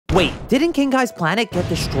Wait, didn't King Kai's planet get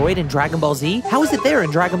destroyed in Dragon Ball Z? How is it there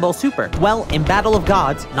in Dragon Ball Super? Well, in Battle of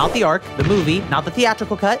Gods, not the arc, the movie, not the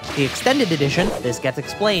theatrical cut, the extended edition, this gets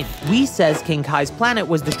explained. Whis says King Kai's planet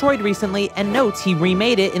was destroyed recently and notes he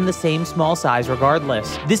remade it in the same small size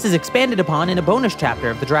regardless. This is expanded upon in a bonus chapter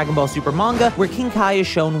of the Dragon Ball Super manga where King Kai is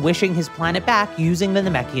shown wishing his planet back using the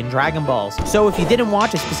Namekian Dragon Balls. So if you didn't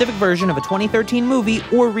watch a specific version of a 2013 movie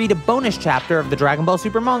or read a bonus chapter of the Dragon Ball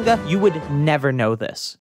Super manga, you would never know this.